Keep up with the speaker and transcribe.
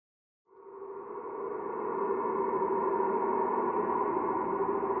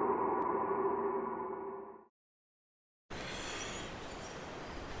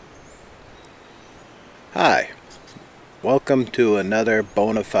Welcome to another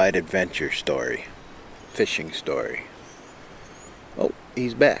bona fide adventure story, fishing story. Oh,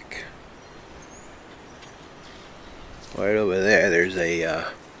 he's back. Right over there, there's a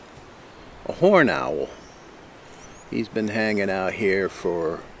horn owl. He's been hanging out here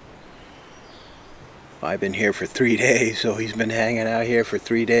for, I've been here for 3 days, so he's been hanging out here for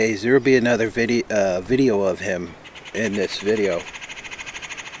 3 days. There will be another video of him in this video.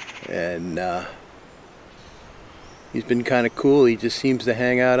 And he's been kind of cool. He just seems to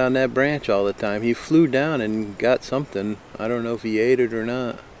hang out on that branch all the time. He flew down and got something. I don't know if he ate it or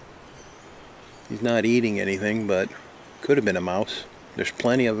not. He's not eating anything, but could have been a mouse. There's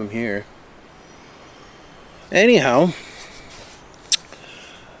plenty of them here. Anyhow,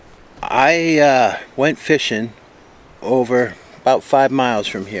 I went fishing over about 5 miles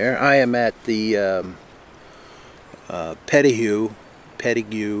from here. I am at the Pettigrew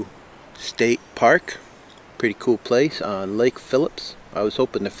State Park. Pretty cool place on Lake Phillips. I was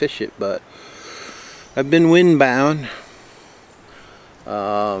hoping to fish it, but I've been windbound.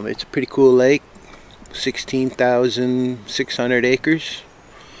 It's a pretty cool lake, 16,600 acres,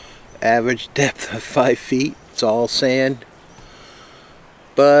 average depth of 5 feet. It's all sand,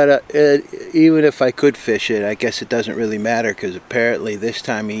 but even if I could fish it, I guess it doesn't really matter, because apparently this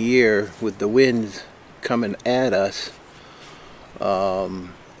time of year, with the winds coming at us,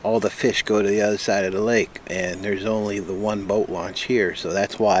 all the fish go to the other side of the lake, and there's only the one boat launch here. So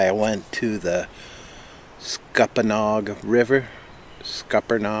that's why I went to the Scuppernong River.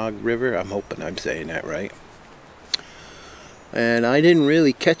 I'm hoping I'm saying that right. And I didn't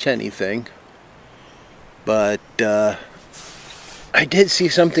really catch anything, but I did see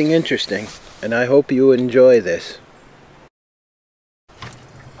something interesting, and I hope you enjoy this.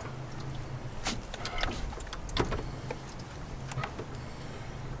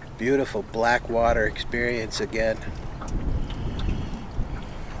 Beautiful black water experience again.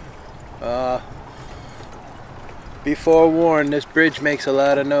 Be forewarned, this bridge makes a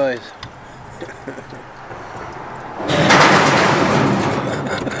lot of noise.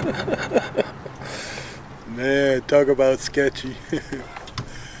 Man, talk about sketchy.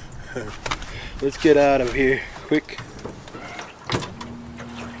 Let's get out of here quick.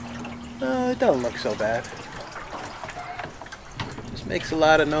 It don't look so bad. Just makes a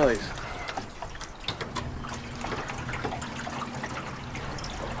lot of noise.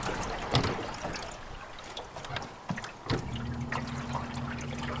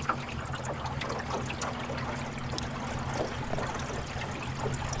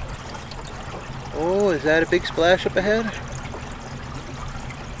 Oh, is that a big splash up ahead?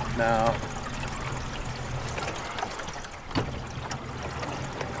 No.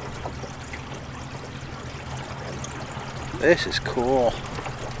 This is cool.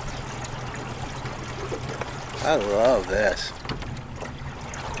 I love this.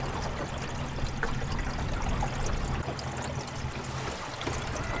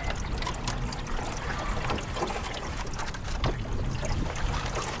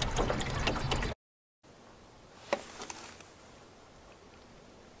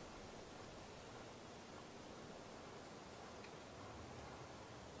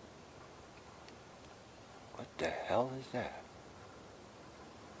 What the hell is that?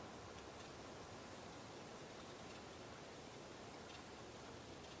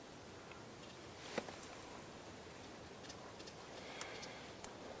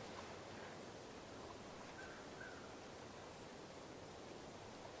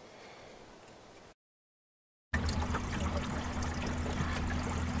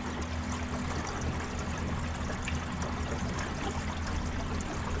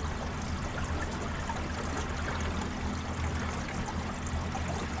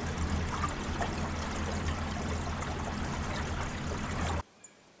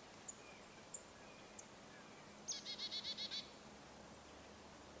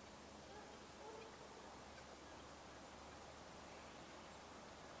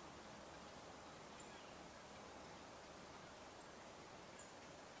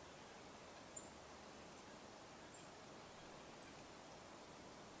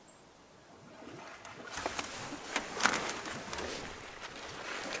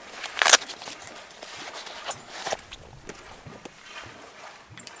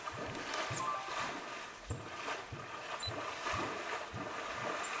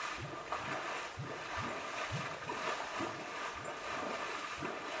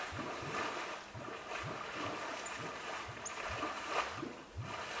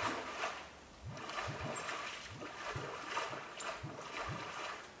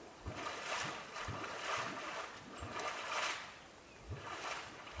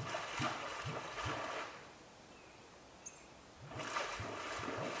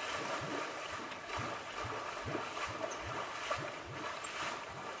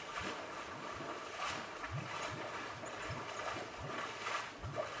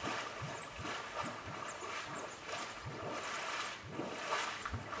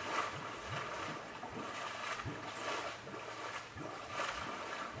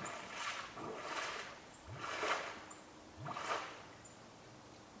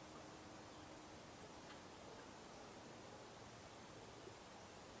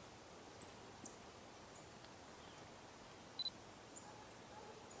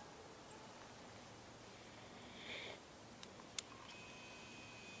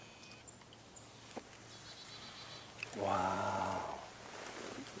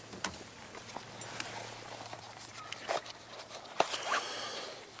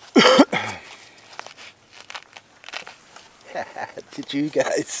 Did you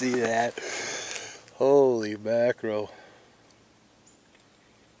guys see that? Holy mackerel.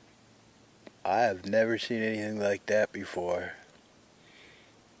 I have never seen anything like that before.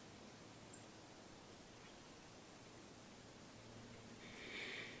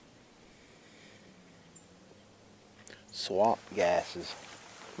 Swamp gases.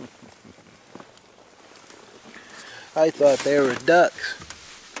 I thought they were ducks.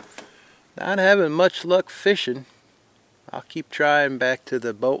 Not having much luck fishing. I'll keep trying back to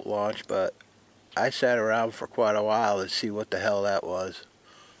the boat launch, but I sat around for quite a while to see what the hell that was.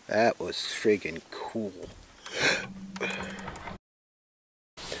 That was friggin' cool.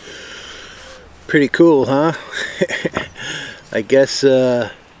 Pretty cool, huh? I guess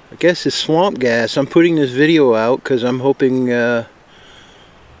it's swamp gas. I'm putting this video out because I'm hoping,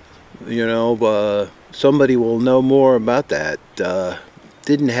 somebody will know more about that.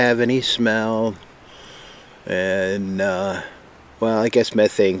 Didn't have any smell, and well, I guess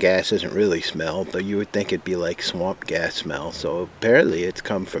methane gas doesn't really smell, but you would think it'd be like swamp gas smell. So apparently it's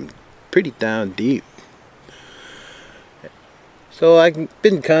come from pretty down deep. So I've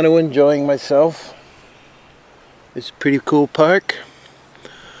been kind of enjoying myself. It's a pretty cool park,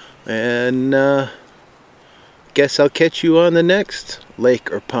 and guess I'll catch you on the next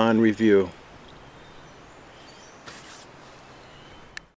lake or pond review.